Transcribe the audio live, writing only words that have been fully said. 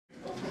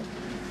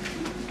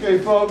Okay,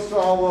 folks,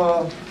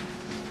 I'll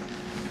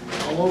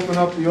open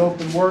up the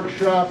open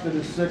workshop. It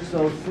is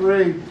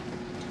 6:03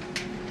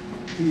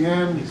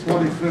 p.m., the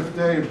 25th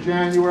day of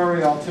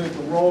January. I'll take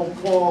a roll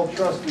call.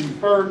 Trustee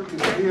Burke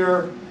is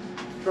here.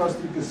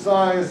 Trustee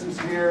Cassius is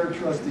here.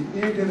 Trustee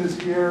Egan is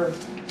here.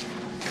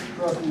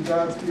 Trustee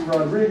Datsky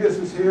Rodriguez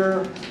is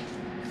here.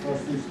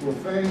 Trustee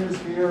Splafane is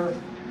here.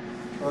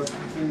 Trustee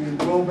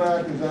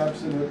Wilback is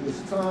absent at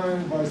this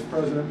time. Vice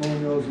President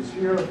Munoz is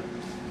here.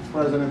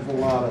 President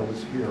Villado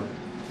is here.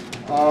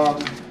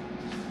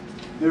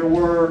 There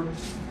were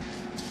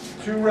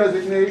 2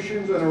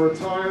 resignations and a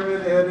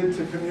retirement added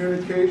to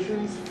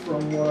communications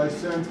from what I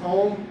sent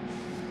home.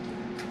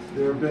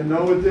 There have been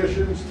no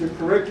additions to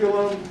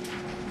curriculum.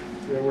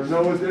 There were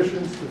no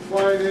additions to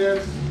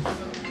finance.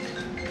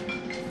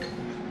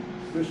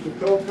 Mr.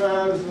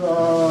 Topaz,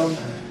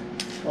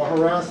 a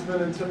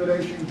harassment,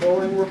 intimidation,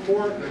 bullying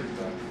report.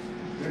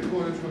 In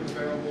accordance with the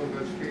Bayonne Board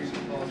of Education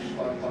Policy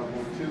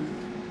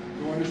 5512,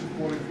 during this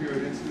reporting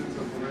period, incidents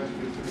of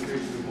harassment,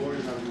 intimidation, and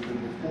bullying have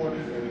been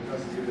reported and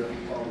investigated at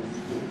the following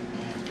school.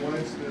 1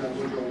 incident at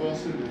Woodrow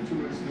Wilson and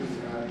 2 incidents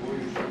at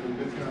William Sherman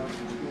Midtown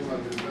School have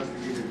been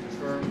investigated and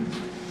confirmed.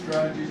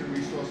 Strategies and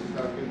resources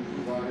have been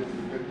provided to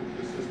the victims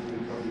to assist in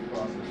the recovery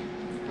process.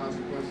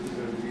 Consequences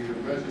and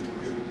immediate measures were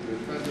given to the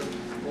offender.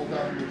 All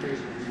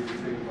documentation will be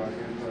retained by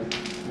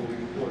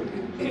anti-bullying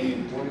coordinators.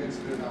 1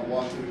 incident at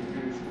Washington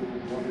Community School,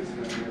 1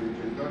 incident at Mary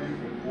J. W.,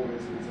 and 4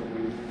 incidents at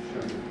William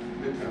Sherman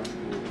Midtown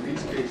School. In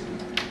these cases,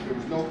 there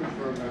was no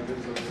confirmed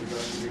evidence of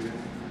investigated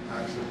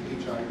acts of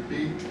HIV.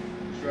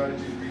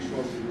 Strategies,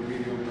 resources,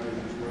 remedial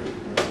measures were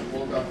implemented.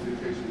 All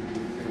documentation will be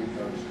retained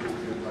by the school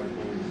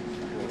anti-bullying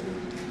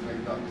coordinators. Thank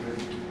you, Dr.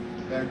 Mitch.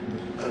 Thank you,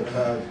 Mr.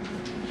 Topaz.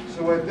 So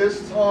at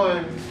this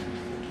time,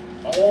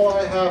 all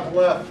I have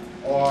left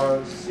are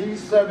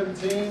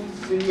C17,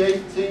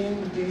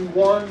 C18,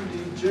 D1,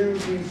 D2,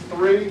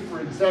 D3 for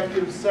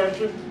executive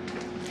session.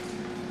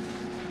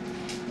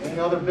 Any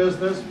other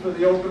business for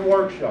the open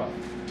workshop?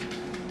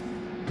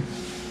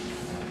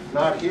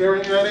 Not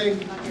hearing any?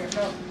 Not here,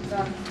 no,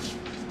 done.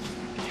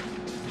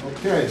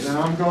 Okay, then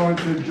I'm going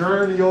to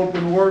adjourn the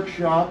open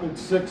workshop at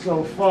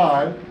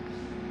 6:05.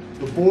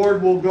 The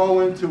board will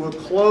go into a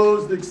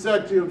closed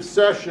executive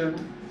session.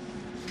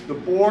 The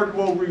board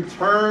will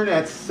return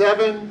at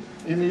 7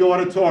 in the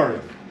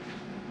auditorium.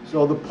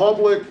 So the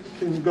public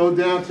can go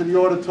down to the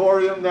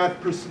auditorium.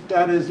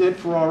 That is it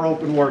for our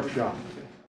open workshop.